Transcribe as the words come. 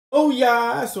Oh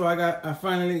yeah, so I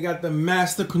finally got the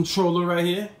master controller right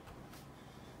here.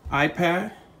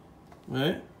 iPad,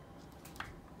 right?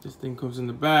 This thing comes in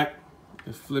the back,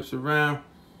 it flips around.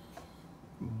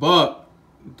 But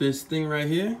this thing right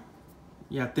here,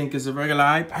 yeah, I think it's a regular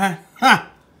iPad. Ha!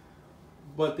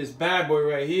 But this bad boy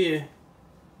right here,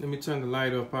 let me turn the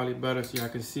light off, probably better so y'all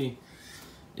can see,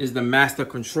 is the master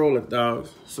controller, dog.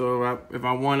 So if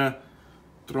I wanna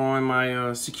throw in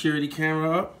my security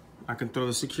camera up, I can throw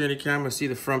the security camera, see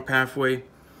the front pathway,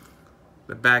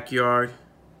 the backyard,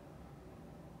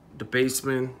 the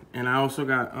basement, and I also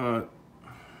got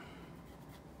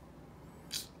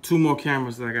 2 more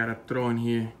cameras that I gotta throw in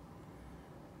here.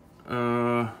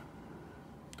 Got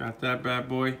that bad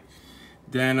boy.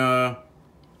 Then the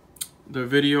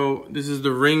video, this is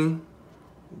the Ring.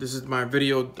 This is my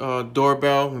video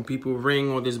doorbell. When people ring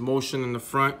or there's motion in the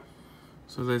front.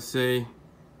 So let's say,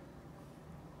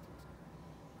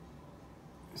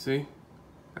 see,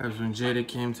 that's when Jada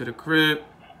came to the crib,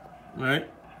 right?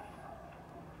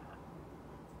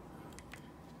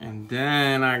 And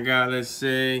then I got, let's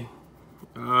say,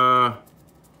 boom,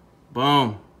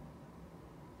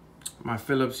 my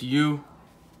Philips Hue.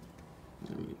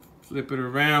 Let me flip it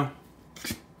around.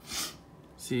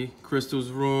 See, Crystal's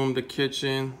room, the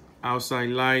kitchen, outside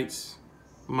lights,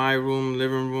 my room,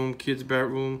 living room, kids'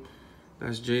 bedroom.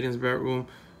 That's Jaden's bedroom.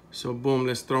 So boom,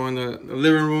 let's throw in the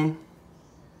living room.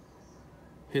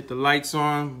 Hit the lights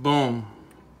on, boom,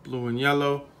 blue and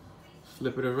yellow.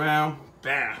 Flip it around,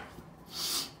 bam.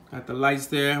 Got the lights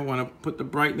there. Want to put the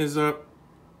brightness up.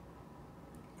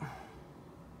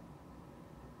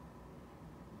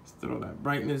 Let's throw that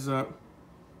brightness up.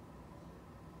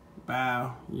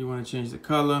 Bow. You want to change the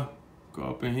color? Go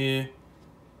up in here.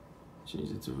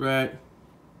 Change it to red.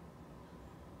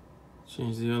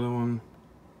 Change the other one.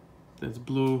 That's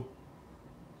blue.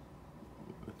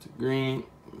 To green.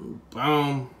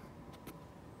 Boom.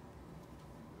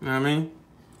 You know what I mean?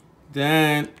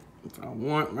 Then, if I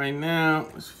want right now,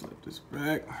 let's flip this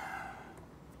back.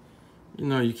 You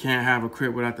know you can't have a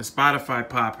crib without the Spotify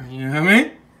popping, you know what I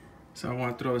mean? So I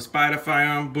want to throw the Spotify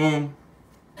on, boom.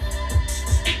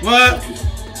 What?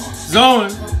 Zone.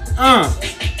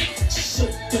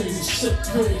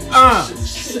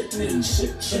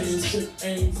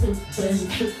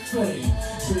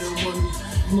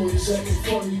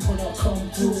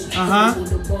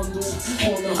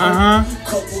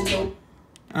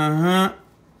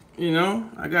 You know,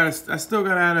 I still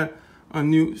gotta add a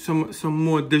new some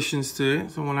more additions to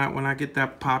it. So when I get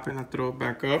that popping, I throw it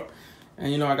back up.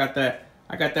 And you know, I got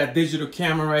that digital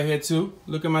camera right here too.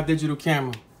 Look at my digital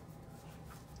camera.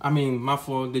 I mean, my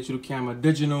full digital camera,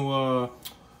 digital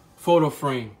photo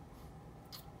frame.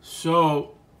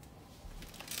 So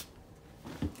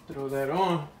throw that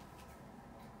on.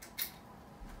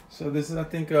 So this is, I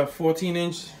think, a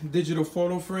 14-inch digital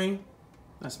photo frame.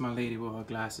 That's my lady with her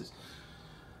glasses.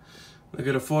 Look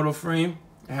at the photo frame.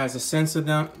 It has a sensor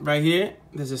down right here.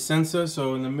 There's a sensor,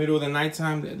 so in the middle of the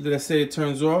nighttime, let's say it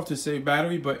turns off to save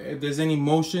battery, but if there's any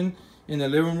motion in the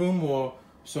living room or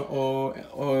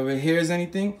if it hears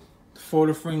anything, the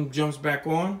photo frame jumps back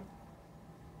on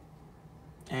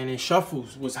and it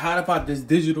shuffles. What's hot about this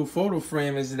digital photo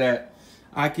frame is that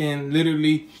I can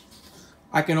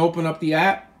open up the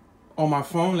app on my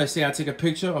phone. Let's say I take a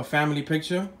picture, a family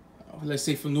picture. Let's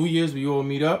say for New Year's, we all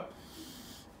meet up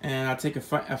and I take a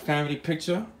family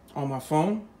picture on my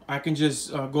phone. I can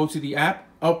just go to the app,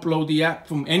 upload the app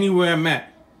from anywhere I'm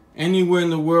at, anywhere in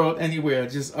the world, anywhere.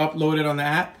 Just upload it on the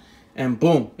app and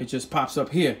boom, it just pops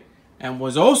up here. And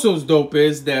what's also dope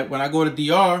is that when I go to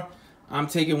DR, I'm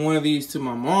taking one of these to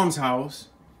my mom's house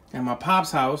and my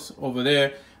pop's house over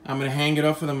there. I'm gonna hang it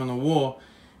up for them on the wall,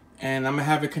 and I'm gonna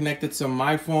have it connected to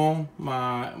my phone,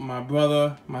 my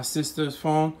brother, my sister's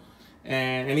phone.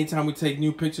 And anytime we take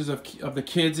new pictures of the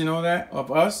kids and all that,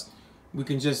 of us, we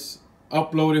can just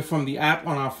upload it from the app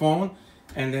on our phone,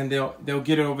 and then they'll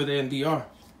get it over there in DR.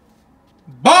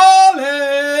 Ballin'!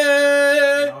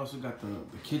 I also got the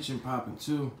kitchen popping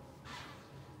too.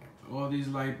 All these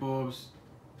light bulbs,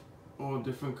 all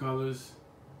different colors.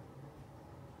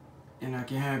 And I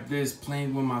can have this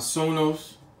playing with my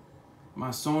Sonos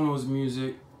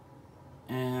music.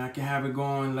 And I can have it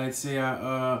going, let's say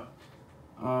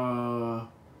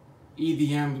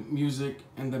EDM music,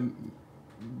 and the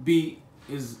beat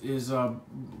is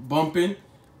bumping.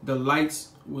 The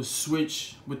lights will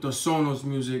switch with the Sonos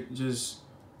music, just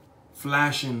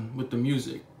flashing with the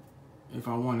music if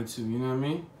I wanted to, you know what I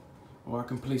mean? Or I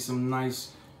can play some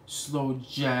nice slow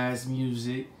jazz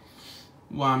music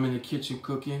while I'm in the kitchen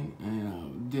cooking,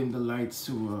 and dim the lights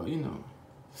to you know,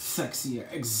 sexy,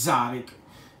 exotic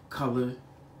color,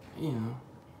 you know.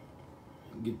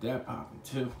 Get that popping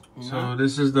too. So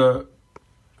this is the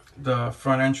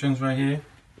front entrance right here,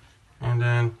 and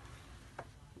then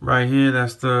right here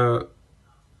that's the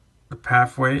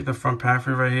pathway, the front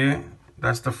pathway right here.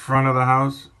 That's the front of the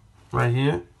house right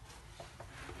here.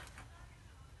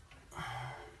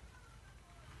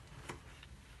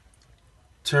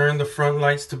 Turn the front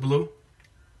lights to blue.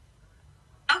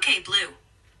 Okay, blue.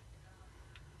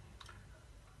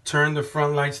 Turn the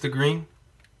front lights to green.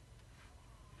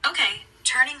 Okay,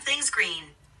 turning things green.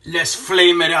 Let's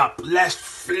flame it up. Let's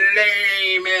flame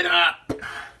it up.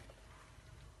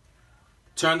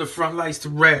 Turn the front lights to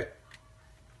red.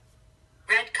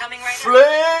 Red coming right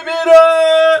Flame it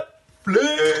up.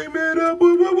 Flame it up.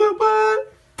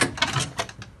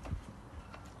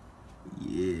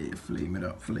 Yeah, flame it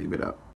up. Flame it up.